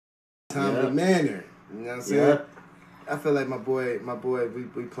timely manner. You know what I'm saying? I feel like my boy,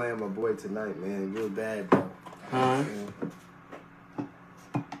 we playing my boy tonight, man. Real bad, bro. Huh?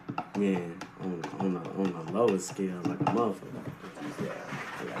 Yeah, on the lowest scale, like a motherfucker. Yeah,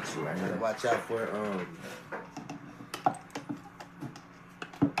 I got you right here. Watch out for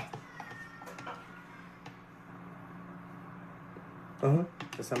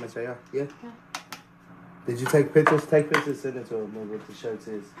That's how much they are. Yeah. Did you take pictures? Take pictures, send it to them what the shirts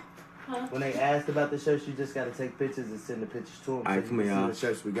is. Huh? When they asked about the shirts, you just gotta take pictures and send the pictures to them. All right, so come you here, can y'all. see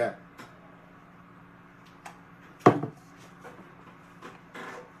what shirts we got.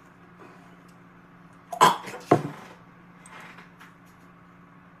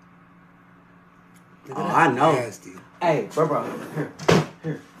 Oh, I know. Nasty. Hey, bro. Here.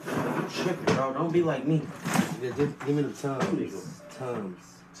 You tripping, bro. Don't be like me. Yeah, just give me the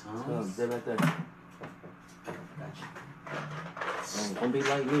Tums. Tums? They're right there. Don't be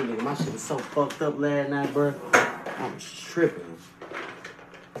like me, nigga. My shit was so fucked up last night, bro. I was tripping.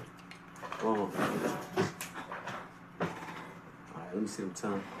 Alright, let me see them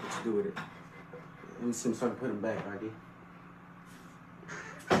tongue. What you do with it? Let me see them start putting them back, right here.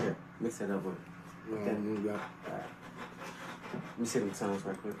 Here, mix that up with it. Okay. Alright. Let me see them tongues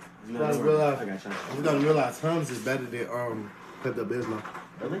right quick. You gotta realize, I got you. you gotta realize Tums is better than Pepto-Bismol.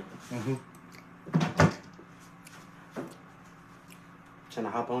 Really? Mm-hmm. Trying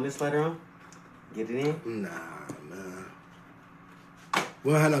to hop on this later on? Get it in? Nah, man.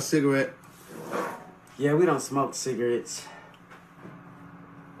 We don't have no cigarette. Yeah, we don't smoke cigarettes.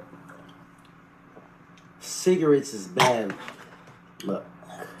 Cigarettes is bad. Look.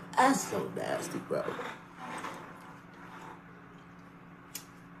 That's so nasty, bro.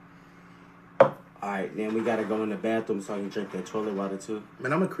 Alright, then we gotta go in the bathroom so I can drink that toilet water too.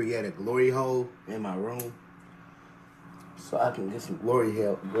 Man, I'm gonna create a glory hole in my room so I can get some glory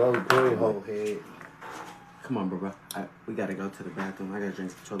hole head. Come on, bro. We gotta go to the bathroom. I gotta drink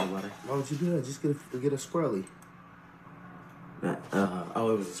some toilet water. Why would you do that? Just get a swirly.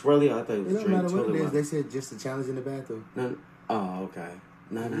 Oh, it was a swirly? I thought it was It don't drink matter what toilet it is. water. They said just a challenge in the bathroom. No. Oh, okay.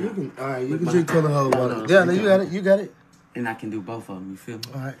 No. You can, all right, you Look, can my- drink toilet hole No, water. no, Yeah, you you got got it. You got it. And I can do both of them, you feel me?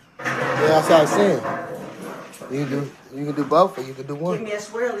 All right. Yeah, that's what I was saying. You can do both, or you can do one. Give me a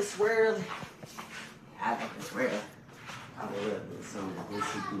swirly. I like the swirly. I love this song.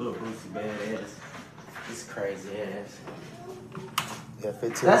 Little Boosie badass. This crazy ass. Yeah,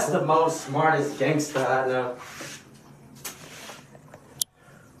 15. That's the most smartest gangster I know.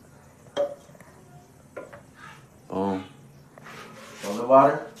 Boom. On the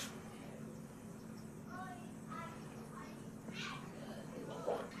water.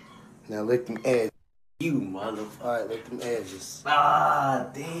 Now lick them edges. You motherfucker. All right, lick them edges. Ah,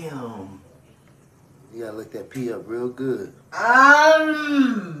 damn. You gotta lick that pee up real good.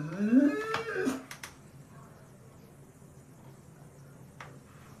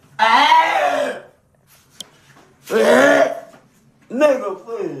 Nigga,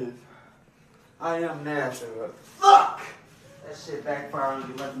 please. I am nasty, bro. Fuck! That shit backfired on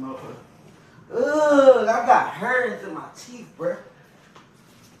you like a motherfucker. Ugh, I got hurt into my teeth, bro.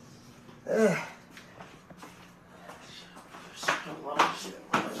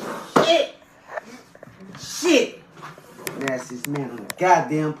 Shit! Nastiest man on the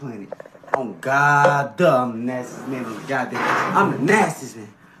goddamn planet. On God, I'm the nastiest man on the goddamn. I'm the nastiest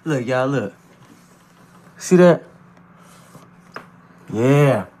man. Look, y'all, look. See that?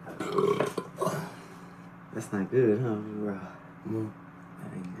 Yeah. That's not good, huh, bro?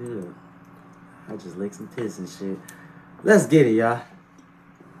 That ain't good. I just licked some tits and shit. Let's get it, y'all.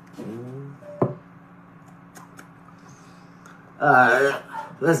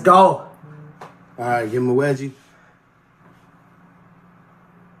 Let's go. All right, give him a wedgie.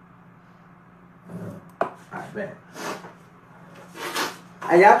 Alright, bet.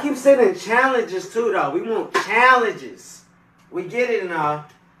 Hey, y'all keep sending challenges too, though. We want challenges. We get it and all.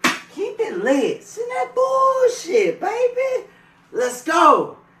 Keep it lit. Send that bullshit, baby. Let's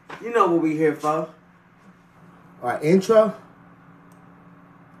go. You know what we here for. All right, intro.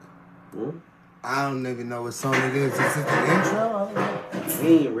 Hmm? I don't even know what song it is. Is it the intro? I don't know. We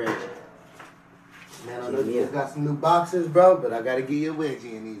ain't ready. Man, I know you just got some new boxes, bro, but I gotta get you a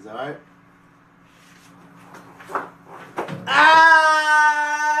wedgie in these, all right?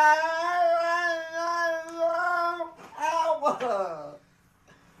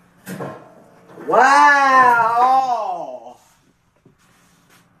 Wow.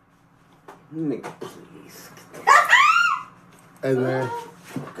 Nigga, please. Hey, man,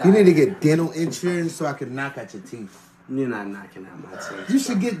 you need to get dental insurance so I can knock out your teeth. You're not knocking out my teeth. You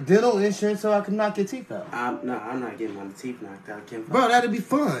should get dental insurance so I can knock your teeth out. I'm not getting my teeth knocked out, Kim. Bro, that'd be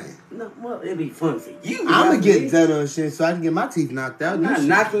fun. No, No, well, it'd be fun for you. I'ma get done on shit so I can get my teeth knocked out. I'm not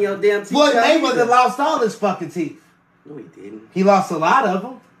knocking your damn teeth Floyd out. Mayweather lost all his fucking teeth. No, he didn't. He lost a lot of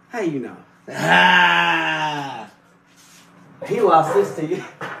them. How you know? Ah. He lost his teeth.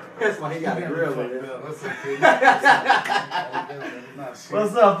 That's why he got a grill with it.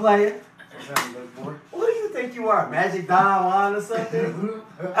 What's up, player? What do you think you are, Magic Don Juan or something?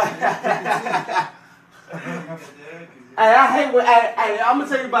 Hey, I hate when. Hey, I'm gonna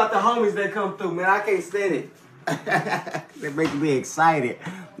tell you about the homies that come through, man. I can't stand it. They make me excited.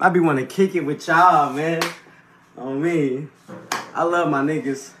 I be want to kick it with y'all, man. On me, I love my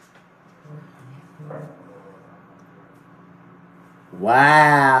niggas.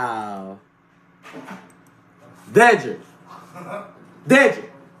 Wow. Dedrick.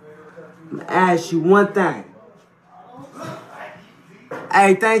 I'm gonna ask you one thing.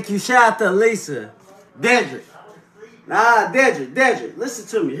 Hey, thank you. Shout out to Lisa. Dedrick. Nah, Dedrick. Listen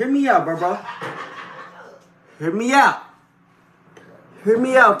to me. Hear me out, bro. Hear me out. Hear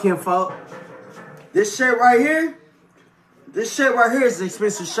me out, kinfolk. This shirt right here is an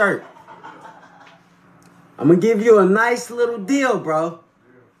expensive shirt. I'm gonna give you a nice little deal, bro.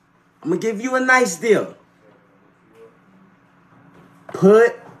 I'm gonna give you a nice deal.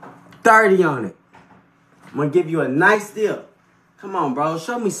 Put 30 on it. I'm gonna give you a nice deal. Come on, bro.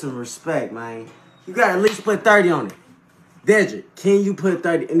 Show me some respect, man. You gotta at least put 30 on it. Dedrick, can you put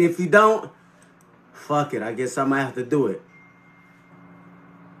 30? And if you don't, fuck it. I guess I might have to do it.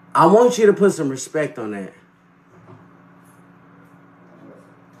 I want you to put some respect on that.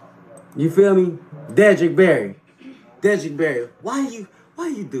 You feel me? Dedrick Berry. Why you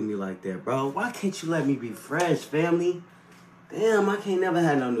do me like that, bro? Why can't you let me be fresh, family? Damn, I can't never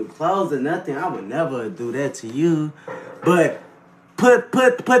have no new clothes or nothing. I would never do that to you. But put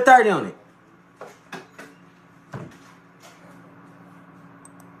 30 on it.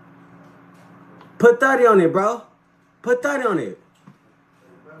 Put 30 on it, bro. Put 30 on it.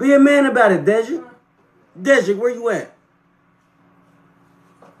 Be a man about it, Dedrick. Dedrick, where you at?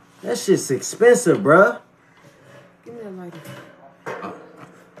 That shit's expensive, bro. Give me that lighter. Oh,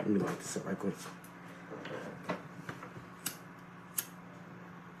 let me light this up right quick.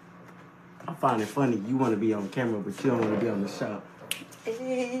 I find it funny. You want to be on camera, but you don't want to be on the show.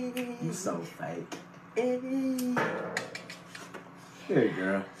 Hey. You so fake. Hey. Here,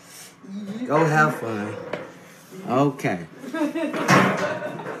 girl. Go have fun. Okay.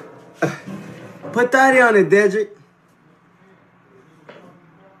 Put 30 on it, Dedrick.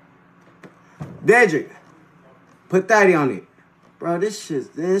 Dedrick. Put 30 on it. Bro, this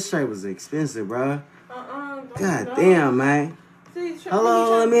shirt was expensive, bro. God damn, man.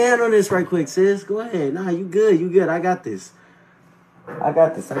 Hello, let me handle this right quick, sis. Go ahead. Nah, you good. I got this. I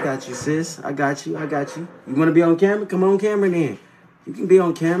got you, sis. I got you. You want to be on camera? Come on camera then. You can be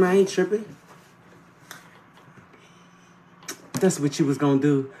on camera. I ain't tripping. That's what you was gonna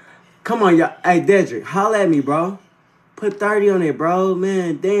do. Come on, y'all. Hey, Dedrick, holla at me, bro. Put 30 on it, bro.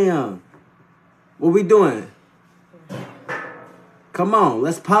 Man, damn. What we doing? Come on,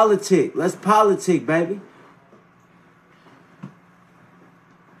 let's politic. Let's politic, baby.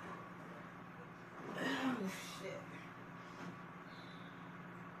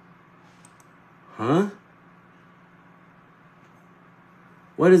 Huh?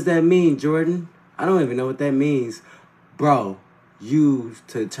 What does that mean, Jordan? I don't even know what that means. Bro, used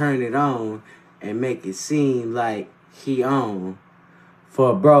to turn it on and make it seem like he on.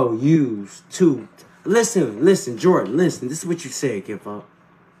 For bro used to. Listen, Jordan, listen. This is what you said, kinfolk.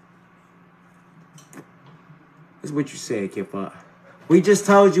 We just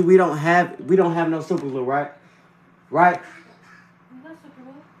told you we don't have no super glue, right? Right?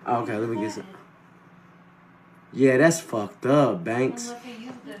 Okay, let me get some. Yeah, that's fucked up, Banks.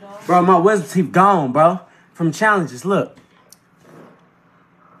 Bro, my wisdom teeth gone, bro. From challenges, look.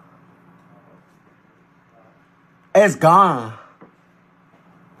 It's gone.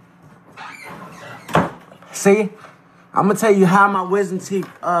 See? I'm gonna tell you how my wisdom teeth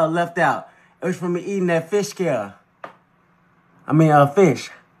left out. It was from me eating that fish scale.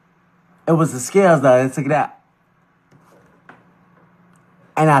 Fish. It was the scales though, they took it out.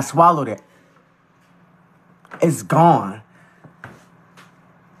 And I swallowed it. It's gone.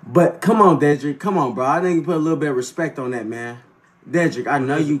 But come on, Dedrick. Come on, bro. I think you put a little bit of respect on that, man. Dedrick, I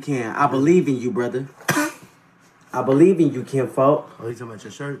know you can. I believe in you, brother. I believe in you, kinfolk. Oh, you talking about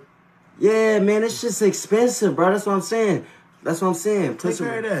your shirt? Yeah, man, it's just expensive, bro. That's what I'm saying. Take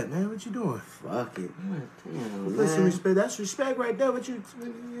care of that, man. What you doing? Fuck it. Damn, Put some man. respect. That's respect right there. What you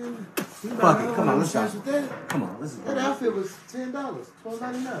Fuck it. Come on, let's go. Come on, let's go. That outfit was $10,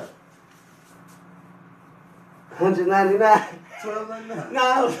 $12.99. $199. $12.99.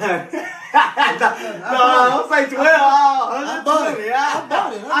 No, don't say 12. I bought it. I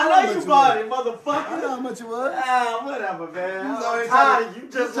bought it. I know you bought it, I motherfucker. know how much it was. Ah, whatever, man. You I'm always tired tryna- of you you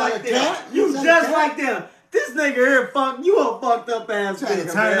just tryna like them. count? You You tryna just count? like them. This nigga here, you a fucked up ass Tryna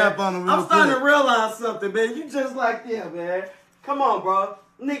nigga, turn man. up on him real I'm starting quick. to realize something, man. You just like them, man. Come on, bro.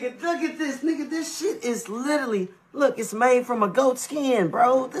 Nigga, look at this. Nigga, this shit is literally, look, it's made from a goat skin,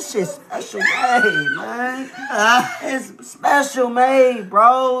 bro. This shit's special made, man. It's special made,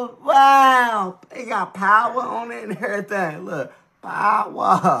 bro. Wow. It got power on it and everything. Look,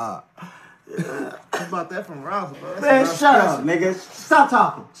 power. I bought that from Ross, bro. That's Man, Ross shut up, special. nigga. Stop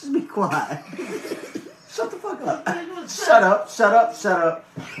talking. Just be quiet. Shut the fuck up. Shut up.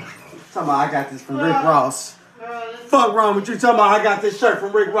 Talking about I got this from Rick Ross. Fuck wrong with you talking about I got this shirt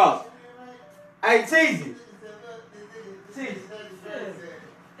from Rick Ross. Hey, Teezy.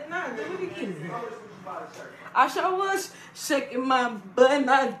 I sure was shaking my butt and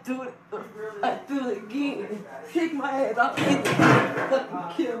I do it again. Kick my head off in the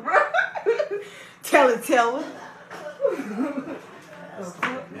fucking camera. Tell it.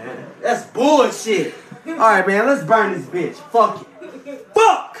 Man, that's bullshit. Alright, man, let's burn this bitch. Fuck it.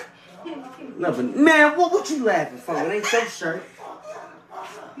 Fuck! No, but man, what you laughing for? It ain't your shirt.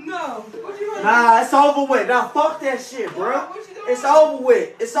 No. What you gonna Nah, it's over with. Nah, fuck that shit, bro. What you doing? It's over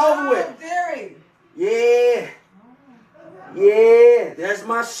with. It's over with. Derek. Yeah, there's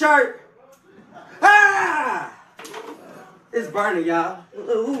my shirt. Ah! It's burning, y'all.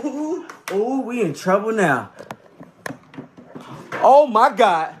 Ooh, we in trouble now. Oh my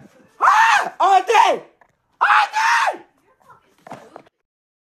God. Ah! All day!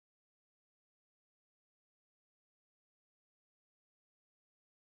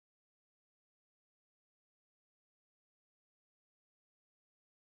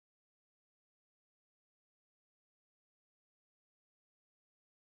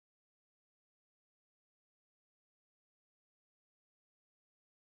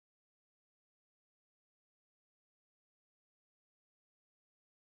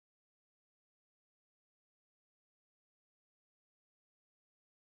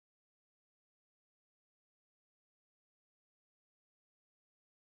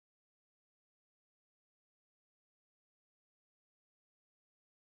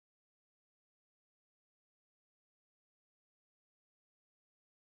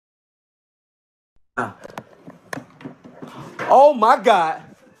 Oh my God.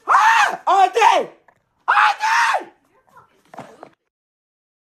 Ah! All day!